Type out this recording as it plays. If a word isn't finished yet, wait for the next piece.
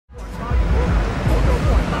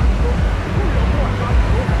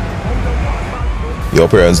Your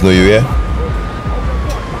parents know you here?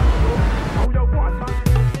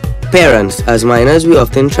 Parents, as minors, we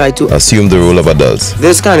often try to assume the role of adults.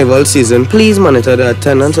 This carnival season, please monitor the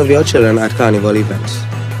attendance of your children at carnival events.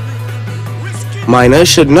 Minors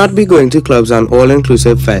should not be going to clubs and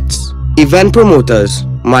all-inclusive fetes. Event promoters,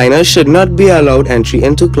 minors should not be allowed entry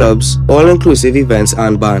into clubs, all-inclusive events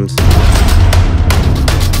and bands.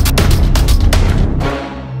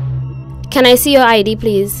 Can I see your ID,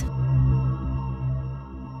 please?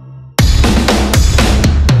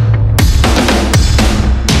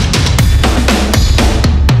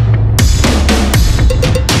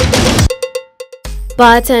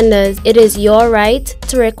 Bartenders, it is your right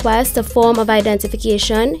to request a form of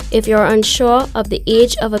identification if you're unsure of the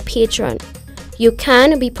age of a patron. You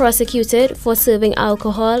can be prosecuted for serving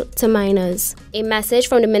alcohol to minors. A message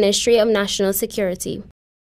from the Ministry of National Security.